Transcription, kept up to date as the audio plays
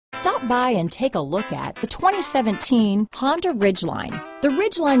Stop by and take a look at the 2017 Honda Ridgeline. The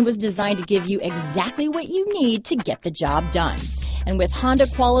Ridgeline was designed to give you exactly what you need to get the job done. And with Honda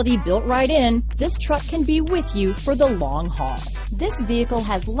quality built right in, this truck can be with you for the long haul. This vehicle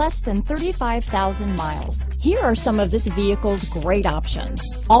has less than 35,000 miles. Here are some of this vehicle's great options: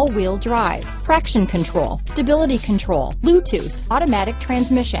 all-wheel drive, traction control, stability control, Bluetooth, automatic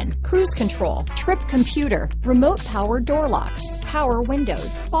transmission, cruise control, trip computer, remote power door locks, power windows,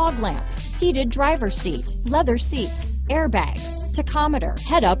 fog lamps, heated driver's seat, leather seats, airbags, tachometer,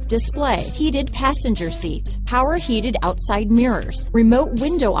 head-up display, heated passenger seat, power heated outside mirrors, remote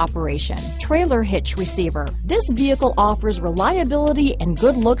window operation, trailer hitch receiver. This vehicle offers reliability and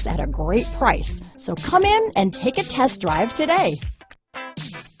good looks at a great price. So come in and take a test drive today.